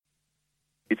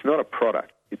It's not a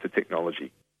product, it's a technology.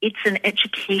 It's an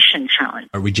education challenge.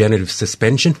 A regenerative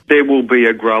suspension. There will be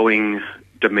a growing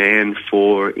demand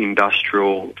for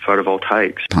industrial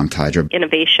photovoltaics. Pumped hydro.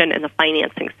 Innovation in the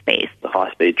financing space. The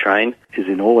high-speed train is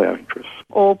in all our interests.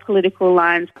 All political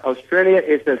lines. Australia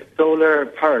is a solar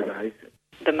paradise.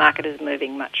 The market is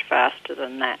moving much faster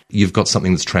than that. You've got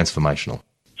something that's transformational.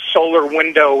 Solar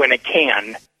window in a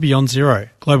can. Beyond Zero,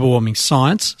 global warming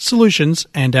science, solutions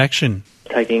and action.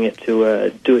 Taking it to a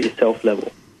do-it-yourself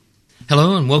level.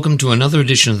 Hello and welcome to another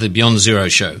edition of the Beyond Zero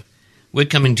show. We're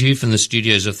coming to you from the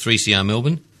studios of 3CR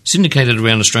Melbourne, syndicated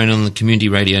around Australia on the Community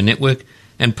Radio Network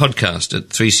and podcast at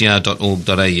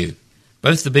 3cr.org.au.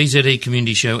 Both the BZE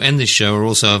Community Show and this show are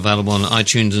also available on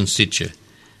iTunes and Stitcher.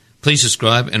 Please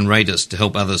subscribe and rate us to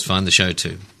help others find the show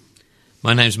too.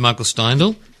 My name's Michael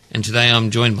Steindl, and today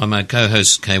I'm joined by my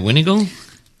co-hosts Kay Wenigal.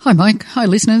 Hi Mike, hi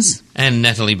listeners. And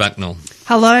Natalie Bucknell.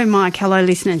 Hello Mike, hello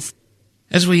listeners.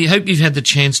 As we hope you've had the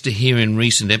chance to hear in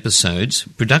recent episodes,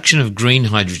 production of green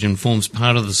hydrogen forms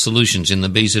part of the solutions in the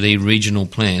BZE regional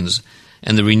plans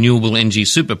and the Renewable Energy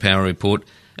Superpower Report,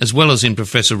 as well as in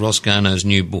Professor Ross Garnaut's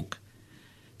new book.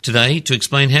 Today, to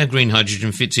explain how green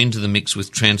hydrogen fits into the mix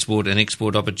with transport and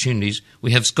export opportunities,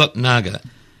 we have Scott Naga,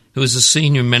 who is the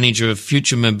Senior Manager of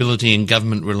Future Mobility and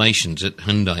Government Relations at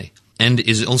Hyundai, and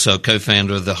is also a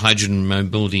co-founder of the Hydrogen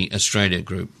Mobility Australia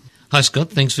Group. Hi Scott,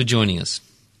 thanks for joining us.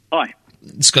 Hi.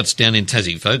 Scott's down in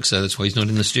Tassie, folks, so that's why he's not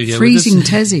in the studio Freezing with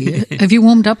us. Tassie. Have you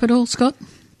warmed up at all, Scott?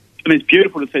 I mean, it's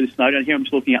beautiful to see the snow down here. I'm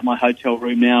just looking at my hotel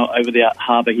room now over the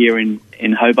harbour here in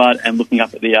Hobart and looking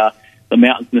up at the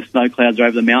mountains, and the snow clouds are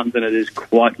over the mountains, and it is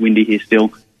quite windy here still.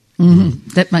 Mm-hmm.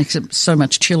 That makes it so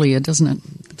much chillier, doesn't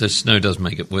it? The snow does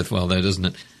make it worthwhile, though, doesn't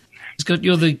it? Scott,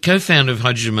 you're the co-founder of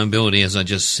Hydrogen Mobility, as I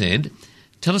just said.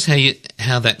 Tell us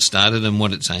how that started and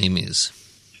what its aim is.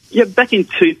 Yeah, back in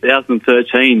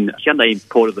 2013, Hyundai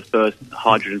imported the first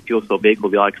hydrogen fuel cell vehicle,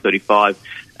 the iX35,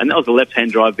 and that was a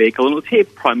left-hand drive vehicle, and it was here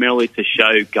primarily to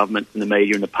show governments and the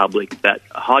media and the public that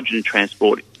hydrogen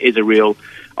transport is a real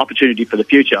opportunity for the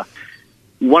future.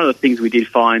 One of the things we did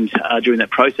find during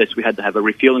that process, we had to have a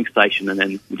refuelling station, and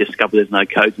then we discovered there's no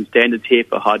codes and standards here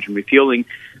for hydrogen refuelling,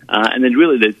 and then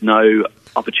really there's no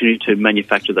opportunity to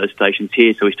manufacture those stations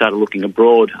here, so we started looking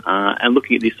abroad and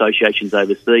looking at the associations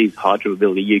overseas, Hydrogen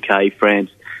Mobility UK,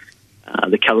 France,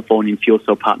 the Californian Fuel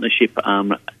Cell Partnership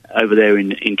over there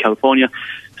in California.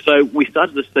 So we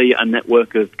started to see a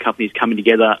network of companies coming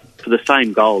together for the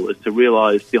same goal, is to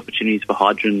realise the opportunities for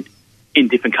hydrogen in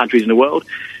different countries in the world.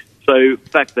 So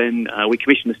back then, we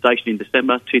commissioned the station in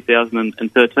December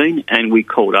 2013, and we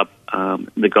called up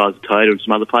the guys at Toyota and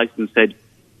some other places and said,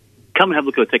 come and have a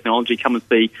look at the technology, come and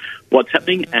see what's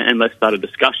happening, and let's start a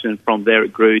discussion. And from there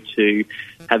it grew to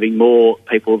having more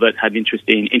people that had interest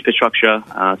in infrastructure,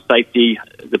 safety,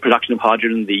 the production of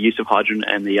hydrogen, the use of hydrogen,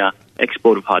 and the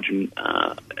export of hydrogen.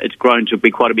 It's grown to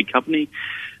be quite a big company.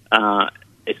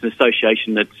 It's an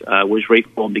association that was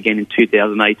reformed again in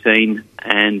 2018,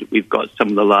 and we've got some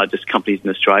of the largest companies in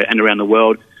Australia and around the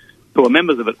world who are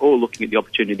members of it, all looking at the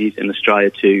opportunities in Australia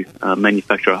to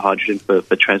manufacture hydrogen for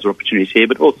transport opportunities here,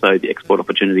 but also the export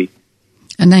opportunity.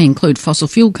 And they include fossil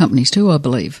fuel companies too, I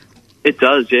believe. It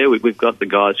does, yeah. We've got the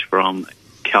guys from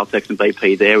Caltex and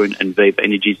BP there, and Viva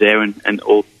Energy's there, and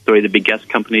all three of the big gas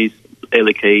companies, Air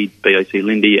Liquide, BOC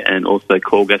Linde, and also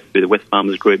Coregas through the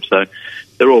Wesfarmers Group. So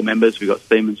they're all members. We've got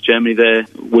Siemens Germany there.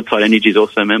 Woodside Energy is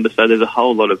also a member. So there's a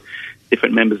whole lot of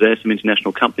different members there, some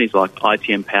international companies like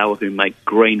ITM Power who make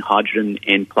green hydrogen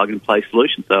in plug-and-play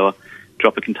solutions. So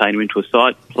drop a container into a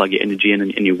site, plug your energy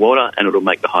in your water, and it'll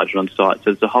make the hydrogen on site.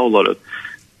 So there's a whole lot of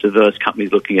diverse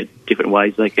companies looking at different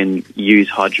ways they can use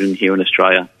hydrogen here in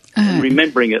Australia. And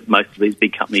remembering that most of these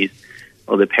big companies,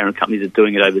 or their parent companies, are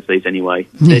doing it overseas anyway.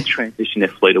 They're transitioning their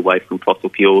fleet away from fossil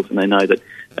fuels, and they know that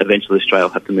eventually Australia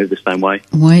will have to move the same way.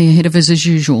 Way ahead of us as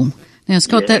usual. Now,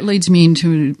 Scott, that leads me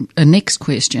into a next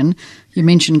question. You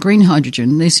mentioned green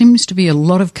hydrogen. There seems to be a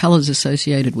lot of colours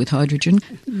associated with hydrogen.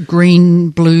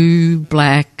 Green, blue,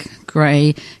 black,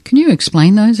 grey. Can you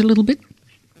explain those a little bit?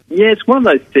 Yeah, it's one of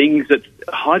those things that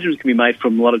hydrogen can be made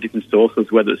from a lot of different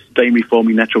sources, whether it's steam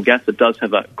reforming natural gas that does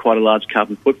have quite a large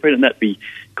carbon footprint, and that be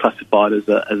classified as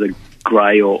a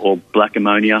grey or black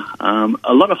ammonia.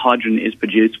 A lot of hydrogen is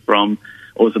produced from,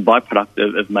 or as a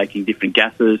byproduct of making different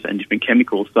gases and different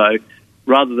chemicals. So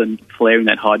rather than flaring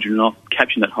that hydrogen off,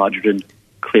 capturing that hydrogen,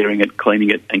 clearing it, cleaning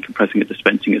it, and compressing it,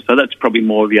 dispensing it. So that's probably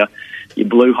more of your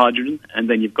blue hydrogen, and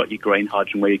then you've got your green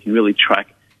hydrogen where you can really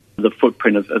track the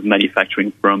footprint of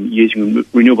manufacturing from using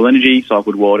renewable energy,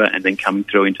 cycled water, and then coming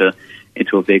through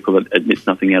into a vehicle that emits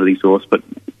nothing out of the exhaust but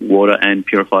water and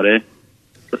purified air.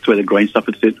 That's where the green stuff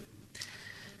would sit.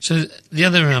 So the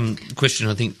other question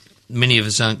I think many of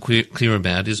us aren't clear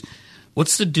about is,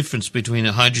 what's the difference between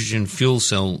a hydrogen fuel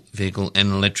cell vehicle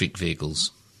and electric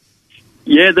vehicles?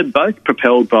 Yeah, they're both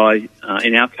propelled by,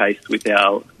 in our case, with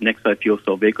our Nexo fuel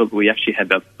cell vehicles. We actually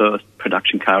have our first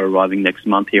production car arriving next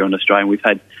month here in Australia, and we've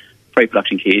had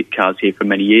pre-production cars here for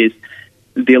many years.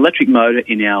 The electric motor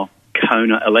in our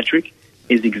Kona Electric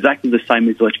is exactly the same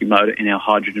as the electric motor in our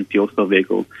hydrogen fuel cell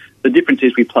vehicle. The difference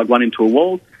is we plug one into a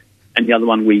wall, and the other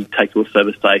one we take to a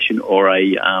service station or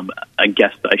a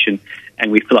gas station,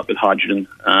 and we fill up with hydrogen.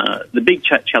 The big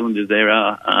challenges there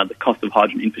are the cost of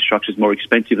hydrogen infrastructure is more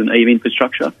expensive than EV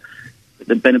infrastructure.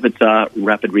 The benefits are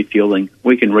rapid refuelling.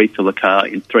 We can refill a car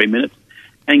in 3 minutes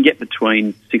and get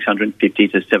between 650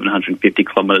 to 750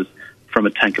 kilometres from a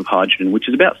tank of hydrogen, which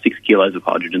is about 6 kilos of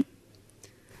hydrogen.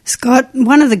 Scott,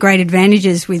 one of the great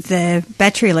advantages with the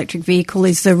battery electric vehicle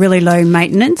is the really low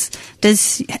maintenance.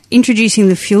 Does introducing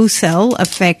the fuel cell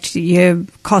affect your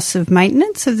costs of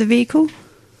maintenance of the vehicle?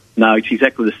 No, it's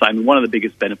exactly the same. One of the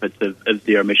biggest benefits of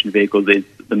zero-emission vehicles is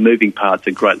the moving parts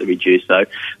are greatly reduced. So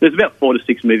there's about 4 to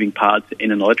 6 moving parts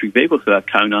in an electric vehicle. So our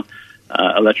Kona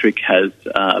Electric has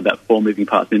about 4 moving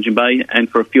parts in engine bay, and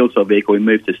for a fuel cell vehicle we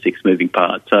move to 6 moving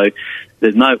parts. So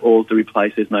there's no oils to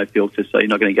replace, there's no filters, so you're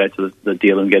not going to go to the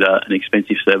dealer and get an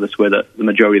expensive service where the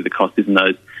majority of the cost is in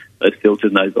those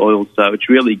filters and those oils. So it's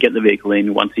really get the vehicle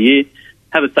in once a year,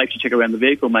 have a safety check around the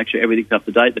vehicle, make sure everything's up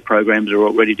to date, the programs are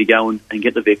all ready to go, and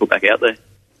get the vehicle back out there.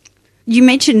 You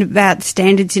mentioned about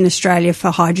standards in Australia for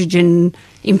hydrogen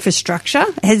infrastructure.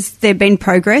 Has there been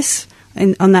progress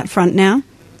on that front now?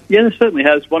 Yeah, there certainly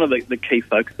has. One of the key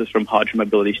focuses from Hydrogen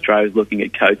Mobility Australia is looking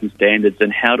at codes and standards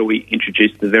and how do we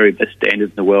introduce the very best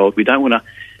standards in the world. We don't want to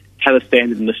have a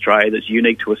standard in Australia that's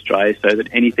unique to Australia so that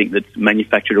anything that's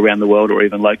manufactured around the world or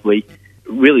even locally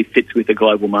really fits with the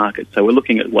global market. So we're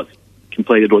looking at what's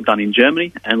completed or done in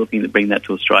Germany and looking at bringing that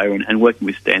to Australia and working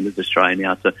with Standards Australia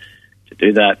now to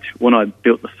do that. When I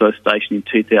built the first station in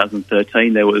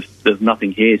 2013, there's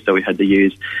nothing here, so we had to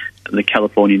use the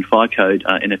Californian Fire Code,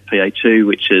 NFPA2,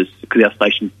 which is because our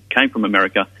station came from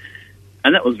America,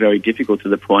 and that was very difficult to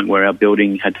the point where our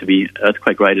building had to be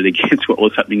earthquake rated against what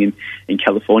was happening in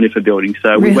California for buildings.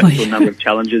 So we went through a number of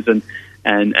challenges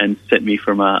and sent me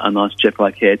from a nice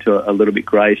jet-black hair to a little bit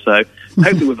grey. So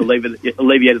hopefully we've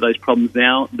alleviated those problems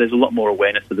now. There's a lot more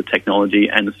awareness of the technology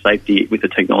and the safety with the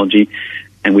technology,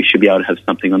 and we should be able to have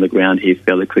something on the ground here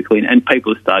fairly quickly. And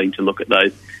people are starting to look at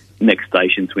those next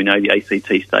stations. We know the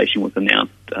ACT station was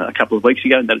announced a couple of weeks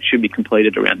ago that it should be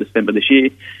completed around December this year,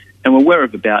 and we're aware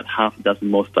of about half a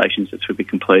dozen more stations that should be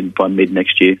completed by mid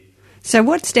next year. So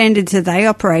what standards are they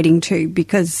operating to?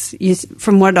 Because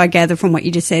from what I gather from what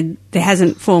you just said, there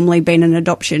hasn't formally been an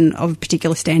adoption of a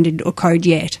particular standard or code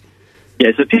yet.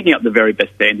 Yeah, so picking up the very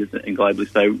best standards and globally.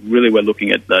 So really we're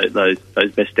looking at those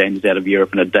best standards out of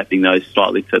Europe and adapting those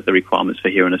slightly to the requirements for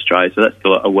here in Australia. So that's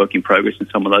still a work in progress in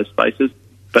some of those spaces.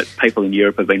 But people in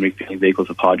Europe have been refueling vehicles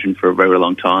of hydrogen for a very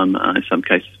long time, in some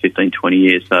cases 15, 20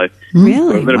 years. So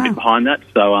we're a little bit behind that.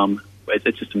 So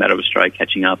it's just a matter of Australia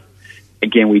catching up.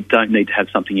 Again, we don't need to have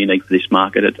something unique for this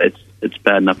market. It's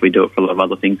bad enough we do it for a lot of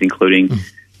other things, including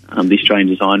the Australian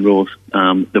design rules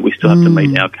that we still have to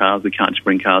meet our cars. We can't just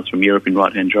bring cars from Europe in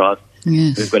right-hand drive.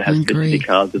 Yes, we've got to have specific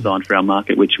cars designed for our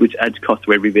market, which adds cost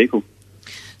to every vehicle.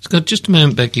 Scott, just a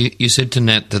moment back, you said to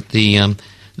Nat that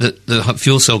the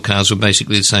fuel cell cars were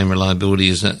basically the same reliability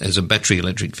as a battery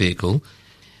electric vehicle.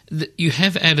 You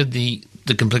have added the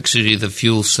complexity of the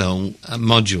fuel cell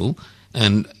module,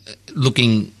 and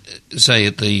looking, say,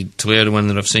 at the Toyota one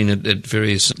that I've seen at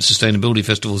various sustainability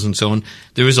festivals and so on,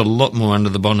 there is a lot more under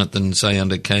the bonnet than, say,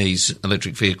 under Kay's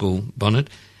electric vehicle bonnet.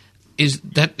 Is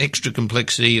that extra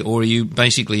complexity, or are you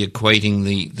basically equating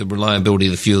the reliability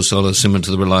of the fuel cell as similar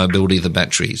to the reliability of the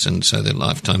batteries, and so their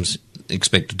lifetime's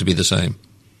expected to be the same?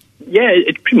 Yeah,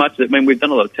 it's pretty much. I mean, we've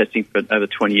done a lot of testing for over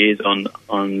 20 years on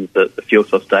the fuel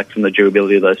cell stacks and the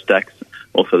durability of those stacks,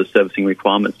 also the servicing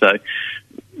requirements. So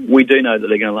we do know that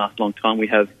they're going to last a long time. We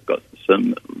have got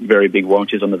some very big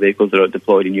warranties on the vehicles that are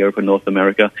deployed in Europe and North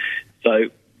America. So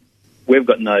we've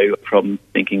got no problem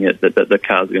thinking that the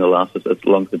cars are going to last as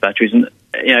long as the batteries. And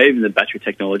even the battery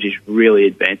technology is really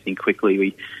advancing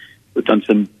quickly. We've done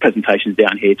some presentations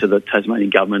down here to the Tasmanian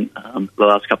government the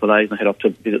last couple of days. I head off to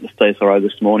visit the CSIRO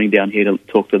this morning down here to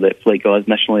talk to their fleet guys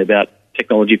nationally about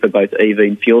technology for both EV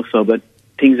and fuel cell. But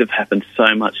things have happened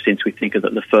so much since we think of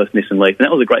the first Nissan Leaf. And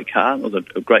that was a great car. It was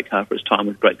a great car for its time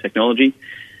with great technology.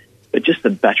 But just the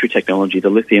battery technology, the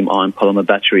lithium-ion polymer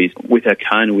batteries, with our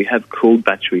Kona, we have cooled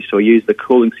batteries. So we use the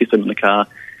cooling system in the car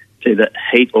to either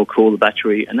heat or cool the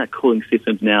battery, and that cooling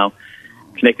system's now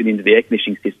connected into the air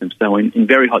conditioning system. So in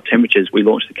very hot temperatures, we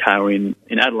launched the car in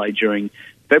Adelaide during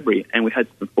February, and we had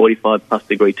some 45 plus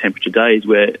degree temperature days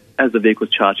where, as the vehicle's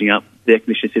charging up, the air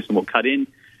conditioning system will cut in,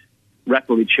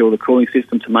 rapidly chill the cooling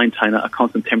system to maintain a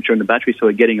constant temperature in the battery, so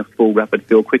we're getting a full rapid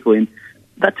fill quickly. And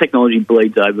that technology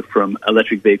bleeds over from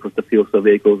electric vehicles to fuel cell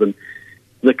vehicles, and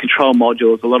the control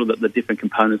modules, a lot of the different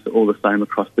components are all the same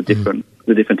across the different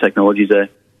technologies there.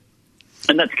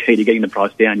 And that's key to getting the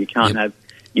price down. You can't have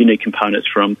unique components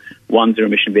from one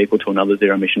zero-emission vehicle to another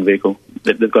zero-emission vehicle.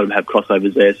 They've got to have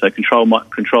crossovers there. So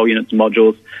control units,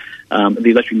 modules, the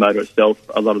electric motor itself,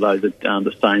 a lot of those are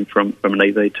the same from an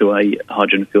EV to a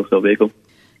hydrogen fuel cell vehicle.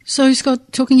 So,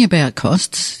 Scott, talking about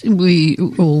costs, we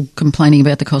all complaining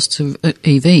about the costs of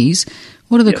EVs.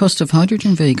 What are the costs of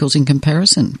hydrogen vehicles in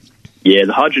comparison? Yeah,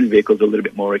 the hydrogen vehicles are a little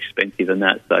bit more expensive than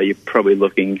that, so you're probably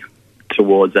looking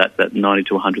towards that $90,000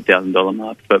 to $100,000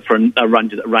 mark. But for a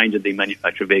range of the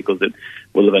manufactured vehicles that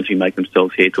will eventually make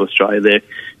themselves here to Australia,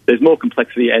 there's more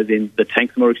complexity, as in the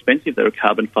tanks are more expensive. They're a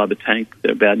carbon fibre tank.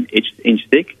 They're about an inch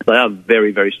thick. They are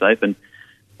very, very safe. And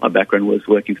my background was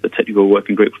working for the technical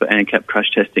working group for ANCAP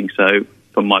crash testing. So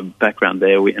from my background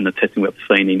there and the testing we've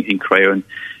seen in Korea and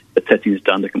the testing is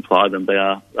done to comply with them, they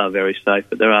are very safe.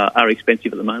 But they are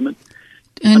expensive at the moment.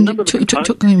 And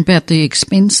talking about the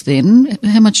expense then,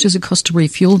 how much does it cost to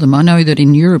refuel them? I know that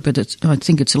in Europe I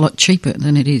think it's a lot cheaper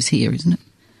than it is here, isn't it?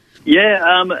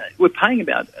 Yeah, we're paying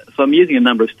about, so I'm using a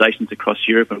number of stations across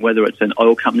Europe, and whether it's an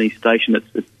oil company station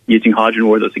that's using hydrogen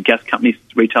or whether it's a gas company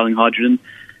retailing hydrogen,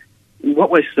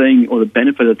 what we're seeing, or the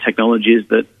benefit of the technology, is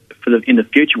that in the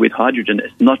future with hydrogen,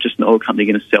 it's not just an oil company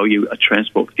going to sell you a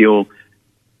transport fuel.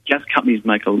 Gas companies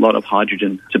make a lot of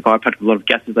hydrogen. It's a byproduct of a lot of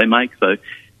gases they make, so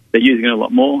they're using it a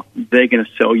lot more. They're going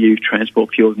to sell you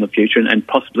transport fuels in the future and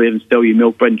possibly even sell you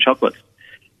milk, bread and chocolates.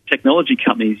 Technology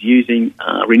companies using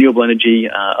renewable energy,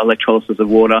 electrolysis of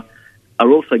water, are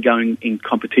also going in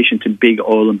competition to big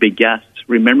oil and big gas,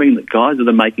 remembering that guys that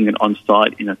are making it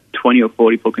on-site in a 20 or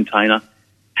 40-foot container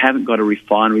haven't got a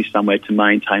refinery somewhere to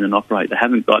maintain and operate. They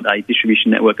haven't got a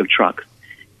distribution network of trucks.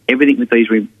 Everything with these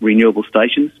renewable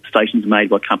stations made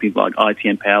by companies like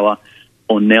ITM Power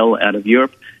or Nel out of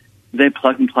Europe, they're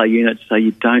plug-and-play units, so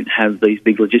you don't have these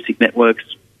big logistic networks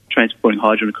transporting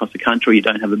hydrogen across the country. You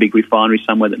don't have a big refinery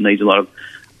somewhere that needs a lot of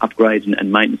upgrades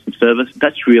and maintenance and service.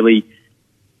 That's really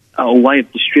a way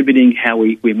of distributing how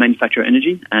we manufacture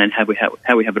energy and how we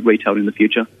have it retailed in the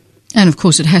future. And, of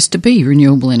course, it has to be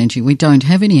renewable energy. We don't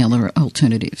have any other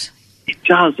alternatives. It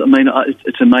does. I mean,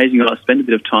 it's amazing. I spent a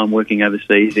bit of time working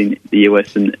overseas in the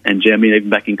US and Germany, even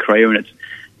back in Korea, and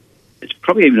it's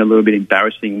probably even a little bit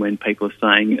embarrassing when people are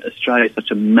saying Australia is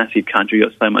such a massive country,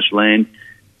 you've got so much land,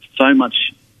 so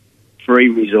much free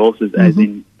resources, as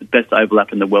in the best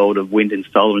overlap in the world of wind and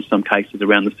solar in some cases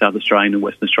around the South Australian and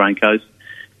Western Australian coast.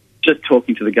 Just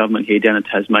talking to the government here down in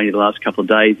Tasmania the last couple of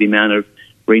days, the amount of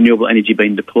renewable energy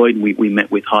being deployed, and we met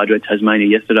with Hydro Tasmania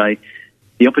yesterday.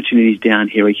 The opportunities down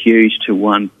here are huge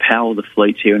to, power the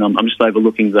fleets here, and I'm just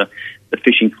overlooking the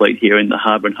fishing fleet here in the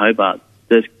harbour in Hobart.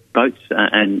 There's boats,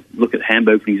 and look at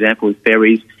Hamburg, for example, with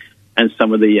ferries and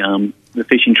some of the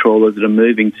fishing trawlers that are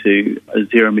moving to a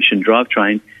zero-emission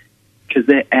drivetrain, because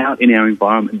they're out in our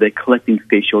environment, they're collecting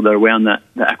fish, or they're around the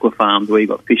aqua farms where you've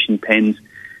got fishing pens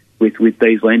with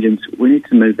diesel engines. We need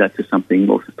to move that to something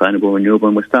more sustainable and renewable,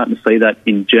 and we're starting to see that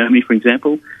in Germany, for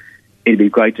example. It'd be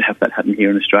great to have that happen here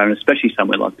in Australia, and especially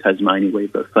somewhere like Tasmania where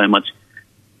you've got so much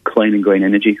clean and green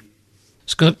energy.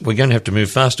 Scott, we're going to have to move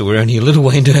faster. We're only a little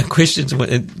way into our questions.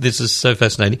 This is so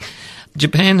fascinating.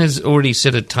 Japan has already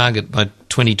set a target by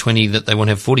 2020 that they want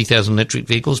to have 40,000 electric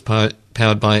vehicles powered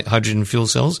by hydrogen fuel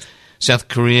cells. South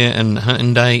Korea and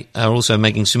Hyundai are also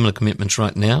making similar commitments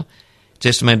right now. It's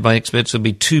estimated by experts there'll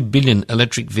be 2 billion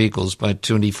electric vehicles by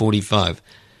 2045.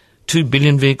 2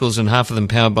 billion vehicles and half of them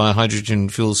powered by hydrogen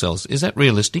fuel cells. Is that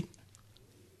realistic?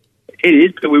 It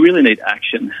is, but we really need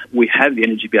action. We have the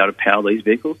energy to be able to power these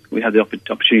vehicles. We have the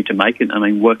opportunity to make it. I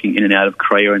mean, working in and out of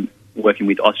Korea and working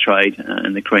with Austrade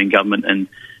and the Korean government and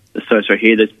the SOSO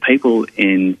here, there's people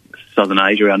in Southern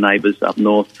Asia, our neighbours up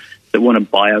north, that want to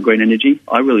buy our green energy.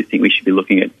 I really think we should be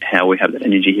looking at how we have that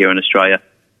energy here in Australia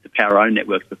to power our own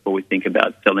networks before we think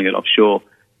about selling it offshore.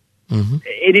 Mm-hmm.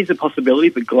 It is a possibility,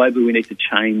 but globally we need to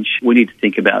change. We need to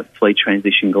think about fleet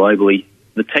transition globally.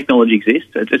 The technology exists.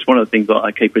 It's one of the things that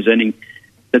I keep presenting.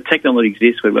 The technology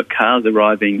exists. We've got cars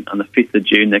arriving on the 5th of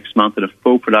June next month at a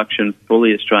full production,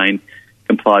 fully Australian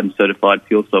complied and certified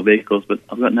fuel cell vehicles, but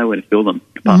I've got nowhere to fill them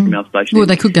apart from our station. Well,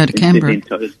 they could go to Canberra.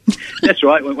 That's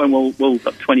right. When we'll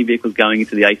have 20 vehicles going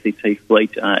into the ACT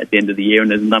fleet at the end of the year,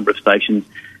 and there's a number of stations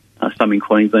some in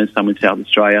Queensland, some in South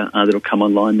Australia that'll come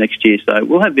online next year. So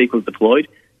we'll have vehicles deployed,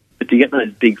 but to get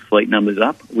those big fleet numbers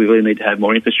up, we really need to have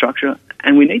more infrastructure,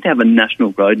 and we need to have a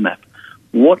national roadmap.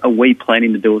 What are we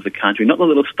planning to do as a country? Not the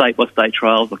little state-by-state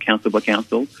trials or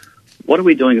council-by-council. What are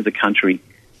we doing as a country?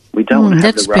 We don't want to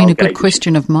have that's been a good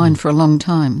question of mine for a long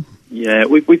time. Yeah,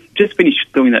 we've just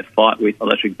finished doing that fight with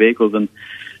electric vehicles, and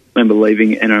I remember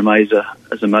leaving NRMA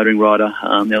as a motoring rider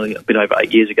nearly a bit over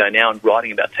 8 years ago now, and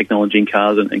writing about technology in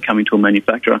cars and coming to a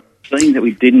manufacturer, seeing that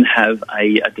we didn't have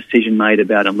a decision made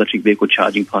about an electric vehicle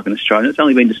charging plug in Australia. It's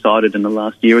only been decided in the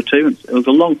last year or two. It was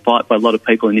a long fight by a lot of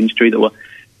people in the industry that were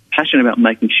passionate about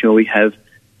making sure we have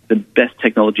the best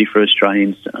technology for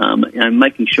Australians, and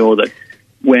making sure that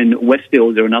when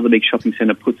Westfield or another big shopping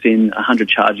centre puts in 100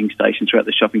 charging stations throughout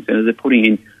the shopping centre, they're putting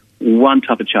in one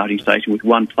type of charging station with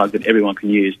one plug that everyone can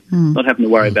use, not having to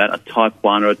worry about a Type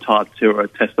 1 or a Type 2 or a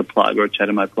Tesla plug or a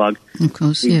Chatamo plug. Of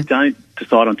course, we don't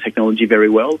decide on technology very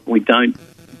well. We don't,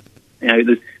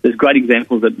 there's great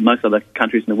examples that most other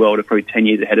countries in the world are probably 10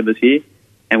 years ahead of us here,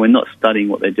 and we're not studying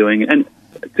what they're doing. And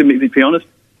to be honest,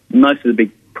 most of the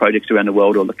big projects around the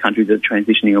world or the countries that are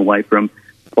transitioning away from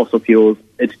fossil fuels,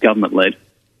 it's government-led.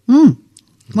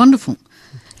 Wonderful.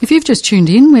 If you've just tuned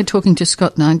in, we're talking to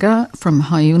Scott Nagar from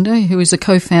Hyundai, who is the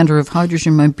co-founder of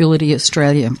Hydrogen Mobility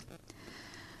Australia.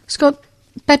 Scott,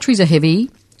 batteries are heavy,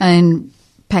 and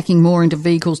packing more into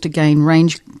vehicles to gain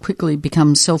range quickly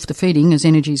becomes self-defeating as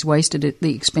energy is wasted at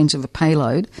the expense of a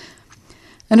payload.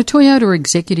 And a Toyota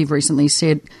executive recently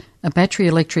said a battery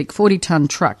electric 40-tonne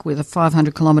truck with a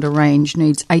 500-kilometre range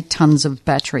needs 8 tonnes of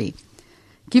battery.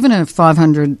 Given a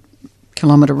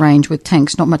 500-kilometre range with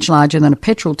tanks not much larger than a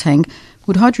petrol tank,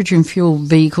 would hydrogen fuel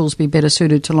vehicles be better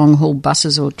suited to long-haul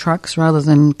buses or trucks rather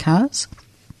than cars?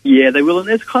 Yeah, they will, and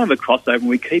there's kind of a crossover, and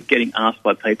we keep getting asked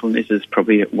by people, and this is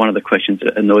probably one of the questions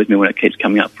that annoys me when it keeps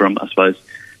coming up from, I suppose,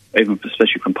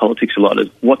 especially from politics a lot, is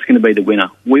what's going to be the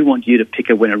winner? We want you to pick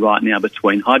a winner right now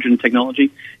between hydrogen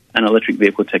technology and electric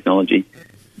vehicle technology.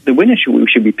 The winner we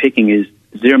should be picking is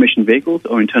zero-emission vehicles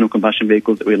or internal combustion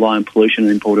vehicles that rely on pollution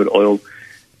and imported oil.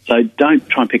 So don't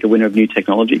try and pick a winner of new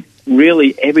technology.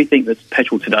 Really, everything that's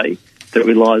petrol today that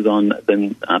relies on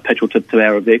petrol to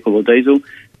power a vehicle or diesel,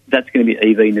 that's going to be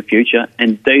EV in the future.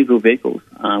 And diesel vehicles,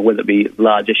 whether it be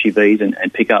large SUVs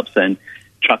and pickups and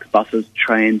trucks, buses,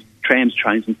 trams,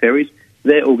 trains and ferries,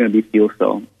 they're all going to be fuel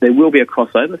cell. There will be a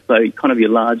crossover, so kind of your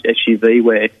large SUV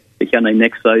where the Hyundai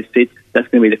Nexo sits, that's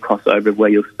going to be the crossover of where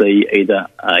you'll see either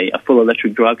a full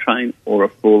electric drivetrain or a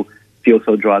full fuel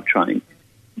cell drivetrain.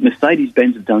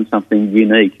 Mercedes-Benz have done something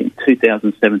unique. In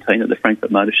 2017 at the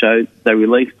Frankfurt Motor Show, they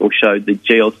released or showed the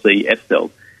GLC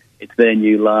F-Cell. It's their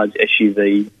new large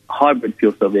SUV hybrid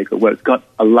fuel cell vehicle where it's got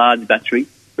a large battery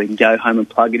so you can go home and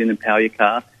plug it in and power your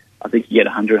car. I think you get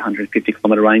 100, 150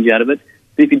 kilometre range out of it.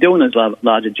 But if you're doing those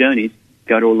larger journeys,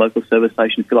 go to a local service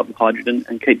station, fill up with hydrogen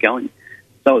and keep going.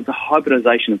 So it's a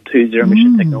hybridisation of two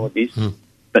zero-emission technologies,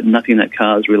 but nothing that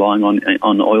car is relying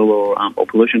on oil or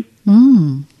pollution.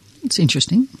 It's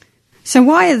interesting. So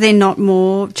why are there not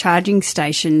more charging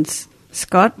stations,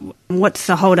 Scott? What's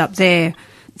the hold-up there?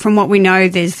 From what we know,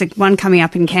 there's the one coming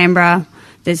up in Canberra,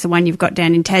 there's the one you've got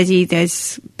down in Tassie,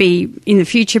 there's in the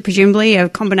future, presumably, a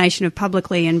combination of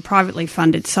publicly and privately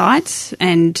funded sites,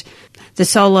 and the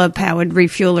solar-powered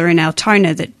refueler in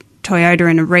Altona that Toyota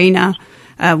and Arena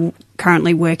are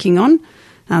currently working on,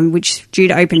 which is due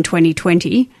to open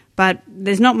 2020. But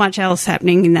there's not much else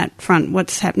happening in that front.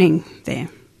 What's happening there?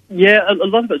 Yeah, a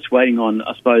lot of it's waiting on,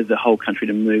 I suppose, the whole country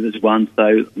to move as one.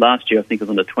 So last year, I think it was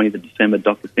on the 20th of December,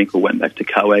 Dr. Finkel went back to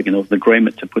COAG and there was an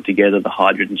agreement to put together the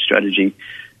hydrogen strategy.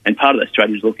 And part of that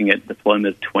strategy is looking at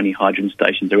deployment of 20 hydrogen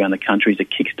stations around the country as a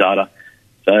Kickstarter.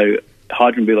 So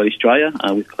Hydrogen Mobility Australia,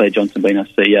 with Claire Johnson being our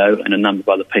CEO and a number of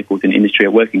other people within the industry,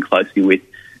 are working closely with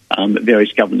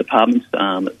various government departments.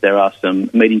 There are some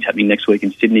meetings happening next week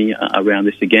in Sydney around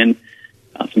this again.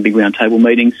 Some big roundtable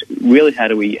meetings. Really, how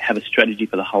do we have a strategy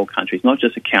for the whole country? It's not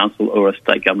just a council or a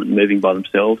state government moving by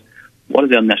themselves. What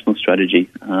is our national strategy?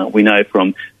 We know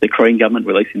from the Korean government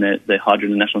releasing their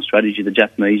hydrogen national strategy, the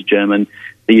Japanese, German,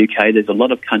 the UK, there's a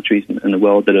lot of countries in the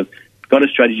world that have got a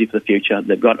strategy for the future.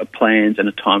 They've got plans and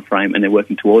a time frame and they're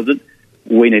working towards it.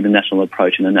 We need a national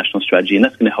approach and a national strategy, and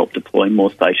that's going to help deploy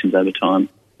more stations over time.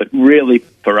 But really,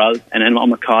 for us, and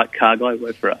I'm a car guy, I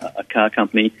work for a car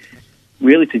company,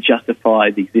 really to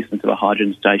justify the existence of a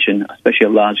hydrogen station, especially a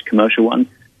large commercial one,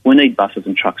 we need buses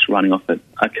and trucks running off it.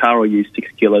 A car will use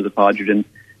 6 kilos of hydrogen.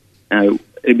 It'll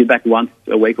be back once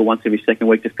a week or once every second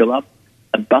week to fill up.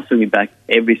 A bus will be back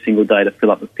every single day to fill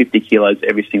up with 50 kilos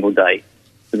every single day.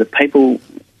 So the people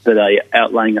that are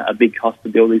outlaying a big cost to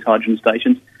build these hydrogen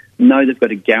stations, know they've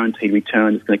got a guaranteed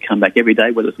return that's going to come back every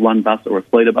day, whether it's one bus or a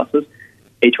fleet of buses.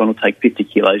 Each one will take 50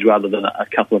 kilos rather than a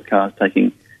couple of cars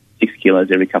taking 6 kilos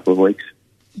every couple of weeks.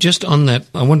 Just on that,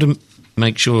 I want to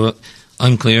make sure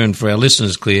I'm clear and for our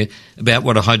listeners clear about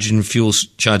what a hydrogen fuel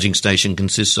charging station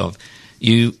consists of.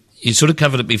 You sort of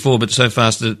covered it before, but so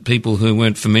fast that people who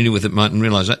weren't familiar with it mightn't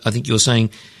realise. I think you're saying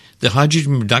the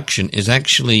hydrogen production is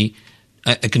actually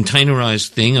a containerised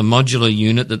thing, a modular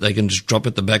unit that they can just drop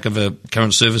at the back of a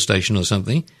current service station or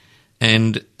something,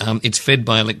 and it's fed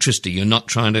by electricity. You're not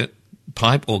trying to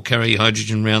pipe or carry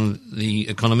hydrogen around the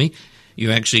economy.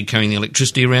 You're actually carrying the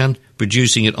electricity around,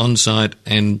 producing it on site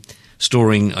and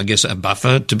storing, I guess, a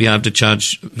buffer to be able to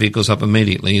charge vehicles up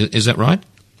immediately. Is that right?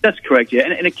 That's correct, yeah.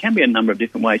 And it can be a number of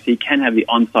different ways. So you can have the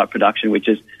on-site production, which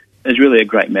is really a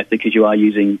great method because you are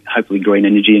using, hopefully, green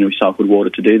energy and recycled water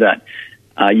to do that.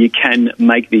 You can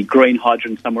make the green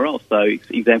hydrogen somewhere else. So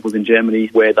examples in Germany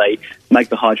where they make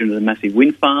the hydrogen at a massive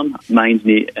wind farm, Mainz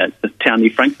near the town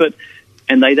near Frankfurt,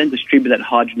 and they then distribute that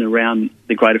hydrogen around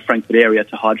the greater Frankfurt area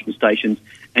to hydrogen stations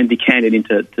and decant it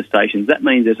into stations. That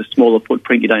means there's a smaller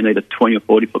footprint. You don't need a 20 or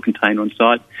 40-foot container on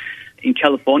site. In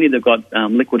California, they've got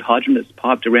liquid hydrogen that's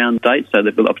piped around states, so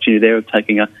they've got the opportunity there of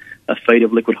taking a feed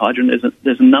of liquid hydrogen.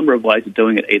 There's a number of ways of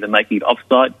doing it, either making it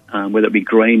off-site, whether it be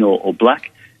green or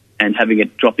black, and having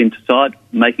it dropped into site,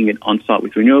 making it on-site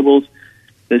with renewables.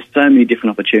 There's so many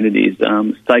different opportunities.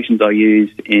 Stations I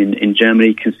use in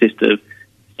Germany consist of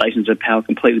stations that are powered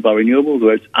completely by renewables,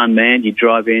 where it's unmanned. You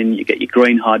drive in, you get your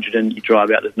green hydrogen, you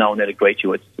drive out, there's no one there to greet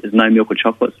you. There's no milk or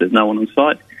chocolates, there's no one on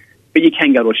site. But you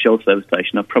can go to a Shell service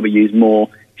station. I've probably used more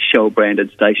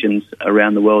Shell-branded stations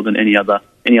around the world than any other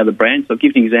brand. So I'll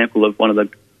give you an example of one of the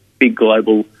big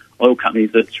global oil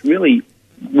companies that's really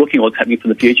looking at what's happening for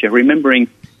the future, remembering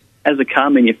as a car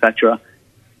manufacturer,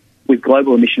 with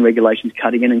global emission regulations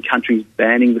cutting in and countries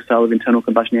banning the sale of internal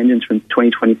combustion engines from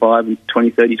 2025 and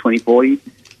 2030, 2040,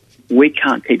 we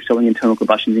can't keep selling internal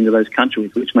combustions into those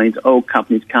countries, which means oil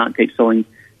companies can't keep selling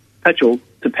petrol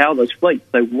to power those fleets.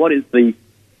 So what is the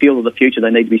fuel of the future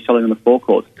they need to be selling on the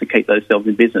forecourts to keep themselves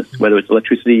in business, whether it's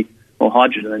electricity or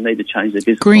hydrogen? They need to change their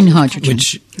business. Green hydrogen.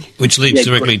 Which leads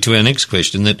directly to our next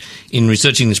question, that in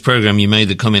researching this program you made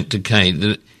the comment to Kate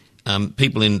that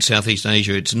people in Southeast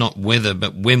Asia, it's not whether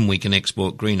but when we can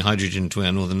export green hydrogen to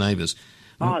our northern neighbours.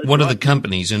 What are the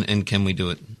companies and can we do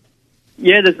it?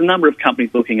 Yeah, there's a number of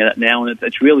companies looking at it now, and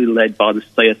it's really led by the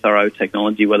CSRO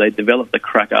technology, where they developed the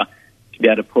cracker to be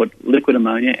able to put liquid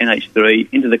ammonia,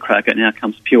 NH3, into the cracker, and out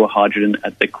comes pure hydrogen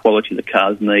at the quality the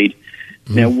cars need.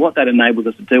 Now, what that enables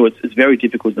us to do, it's very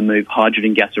difficult to move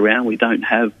hydrogen gas around. We don't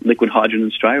have liquid hydrogen in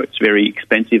Australia. It's very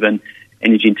expensive and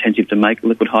energy intensive to make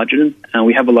liquid hydrogen.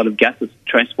 We have a lot of gas that's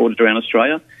transported around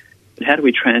Australia. But how do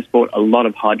we transport a lot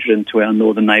of hydrogen to our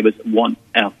northern neighbours that want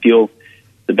our fuel?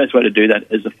 The best way to do that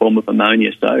is a form of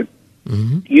ammonia. So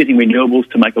using renewables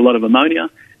to make a lot of ammonia.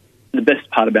 The best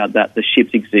part about that, the ships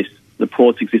exist, the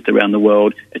ports exist around the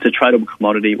world. It's a tradable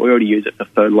commodity. We already use it for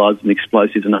fertilisers and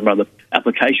explosives and a number of other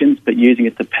applications, but using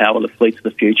it to power the fleets of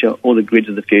the future or the grids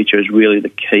of the future is really the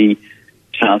key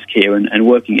task here. And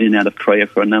working in and out of Korea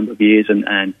for a number of years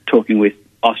and talking with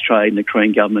Austrade and the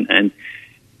Korean government and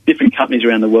different companies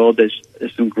around the world, there's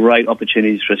some great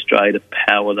opportunities for Australia to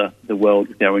power the world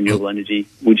with our renewable energy.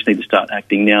 We just need to start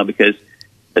acting now, because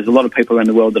there's a lot of people around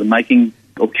the world that are making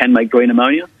or can make green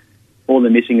ammonia. All they're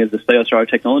missing is the CSRO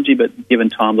technology, but given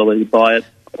time they'll either buy it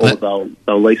or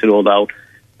they'll lease it or they'll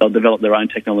develop their own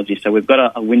technology. So we've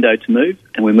got a window to move,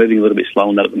 and we're moving a little bit slow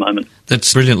on that at the moment.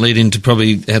 That's a brilliant lead into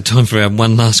probably our time for our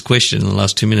one last question in the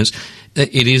last 2 minutes.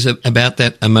 It is about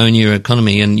that ammonia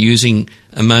economy and using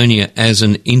ammonia as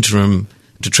an interim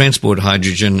to transport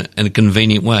hydrogen in a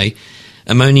convenient way.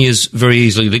 Ammonia is very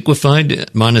easily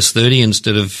liquefied, minus 30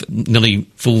 instead of nearly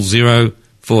full zero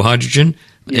for hydrogen,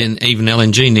 and even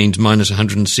LNG needs minus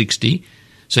 160.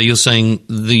 So you're saying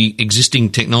the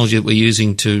existing technology that we're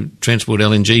using to transport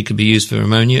LNG could be used for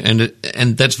ammonia,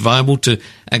 and that's viable to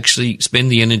actually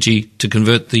spend the energy to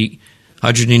convert the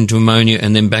hydrogen into ammonia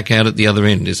and then back out at the other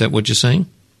end. Is that what you're saying?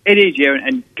 It is, yeah,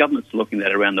 and governments are looking at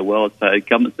it around the world. So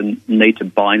governments need to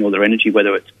buy all their energy,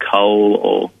 whether it's coal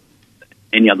or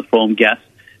any other form, gas.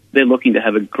 They're looking to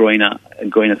have a greener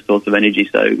source of energy.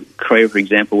 So Korea, for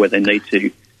example, where they need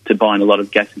to buy a lot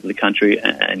of gas into the country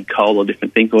and coal or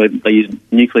different things, or they use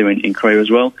nuclear in Korea as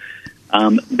well.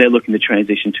 They're looking to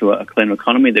transition to a cleaner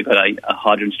economy. They've got a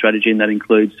hydrogen strategy, and that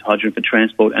includes hydrogen for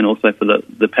transport and also for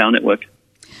the power network.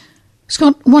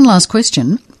 Scott, one last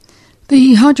question.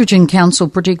 The Hydrogen Council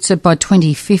predicts that by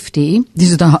 2050,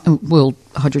 this is the World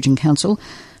Hydrogen Council,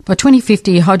 by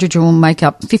 2050 hydrogen will make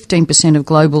up 15% of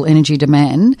global energy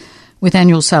demand, with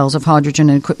annual sales of hydrogen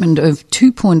equipment of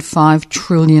 $2.5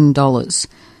 trillion.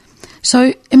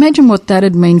 So imagine what that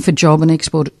would mean for job and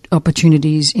export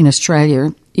opportunities in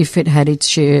Australia if it had its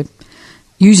share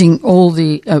using all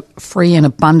the free and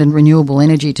abundant renewable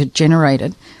energy to generate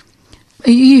it.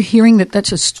 Are you hearing that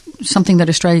that's something that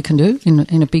Australia can do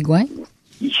in a big way?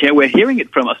 Yeah, we're hearing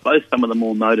it from, I suppose, some of the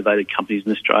more motivated companies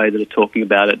in Australia that are talking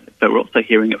about it, but we're also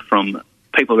hearing it from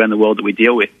people around the world that we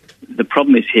deal with. The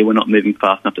problem is here we're not moving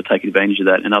fast enough to take advantage of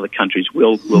that, and other countries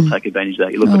will take advantage of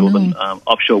that. You look at all the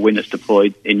offshore wind that's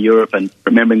deployed in Europe, and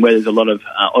remembering where there's a lot of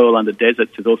oil under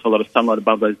deserts, there's also a lot of sunlight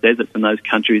above those deserts, and those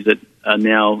countries that are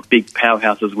now big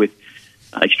powerhouses with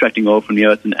extracting oil from the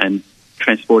earth and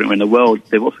transporting around the world,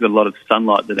 they've also got a lot of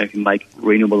sunlight that they can make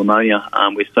renewable ammonia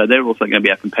with, so they're also going to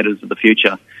be our competitors of the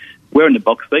future. We're in the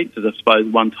box seat, as I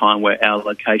suppose one time where our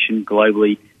location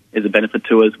globally is a benefit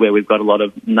to us, where we've got a lot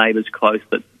of neighbours close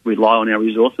that rely on our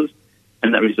resources,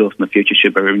 and that resource in the future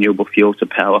should be renewable fuel to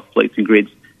power fleets and grids.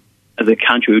 As a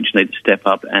country, we just need to step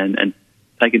up and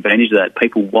take advantage of that.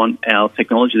 People want our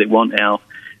technology, they want our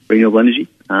renewable energy.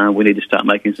 We need to start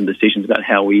making some decisions about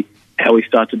how we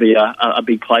start to be a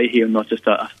big player here and not just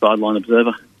a sideline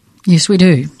observer. Yes, we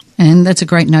do. And that's a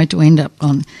great note to end up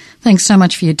on. Thanks so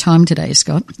much for your time today,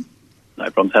 Scott. No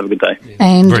problems. Have a good day.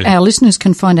 And brilliant. Our listeners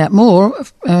can find out more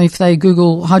if they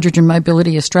Google Hydrogen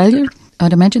Mobility Australia.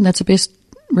 I'd imagine that's the best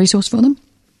resource for them.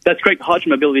 That's great.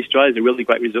 Hydrogen Mobility Australia is a really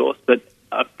great resource, but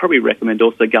I'd probably recommend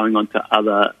also going on to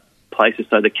other places.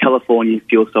 So the California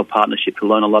Fuel Cell Partnership to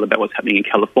learn a lot about what's happening in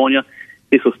California.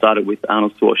 This all started with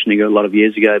Arnold Schwarzenegger a lot of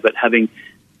years ago, but having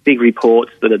big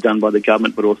reports that are done by the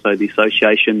government, but also the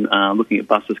association, looking at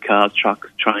buses, cars, trucks,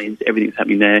 trains, everything's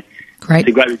happening there. Great. It's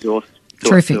a great resource.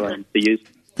 Terrific. To use.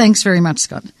 Thanks very much,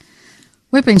 Scott.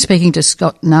 We've been speaking to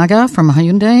Scott Nagar from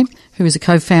Hyundai, who is a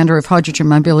co-founder of Hydrogen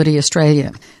Mobility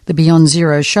Australia. The Beyond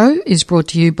Zero show is brought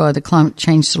to you by the climate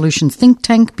change solutions think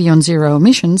tank Beyond Zero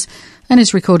Emissions and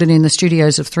is recorded in the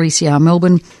studios of 3CR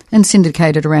Melbourne and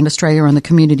syndicated around Australia on the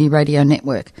Community Radio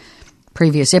Network.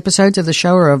 Previous episodes of the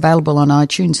show are available on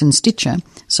iTunes and Stitcher,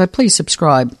 so please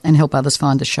subscribe and help others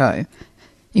find the show.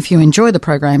 If you enjoy the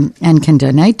program and can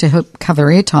donate to help cover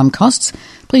airtime costs,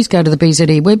 please go to the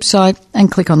BZE website and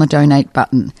click on the donate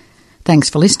button. Thanks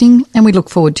for listening, and we look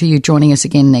forward to you joining us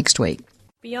again next week.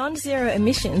 Beyond Zero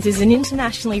Emissions is an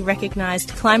internationally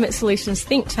recognised climate solutions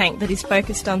think tank that is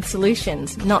focused on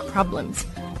solutions, not problems.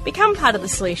 Become part of the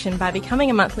solution by becoming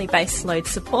a monthly base load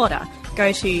supporter.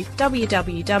 Go to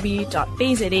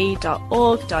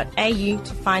www.bze.org.au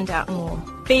to find out more.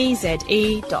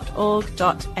 bze.org.au.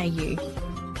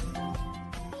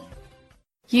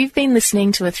 You've been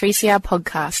listening to a 3CR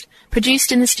podcast,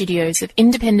 produced in the studios of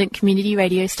independent community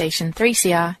radio station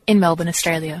 3CR in Melbourne,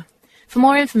 Australia. For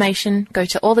more information, go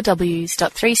to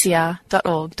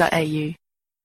allthews.3cr.org.au.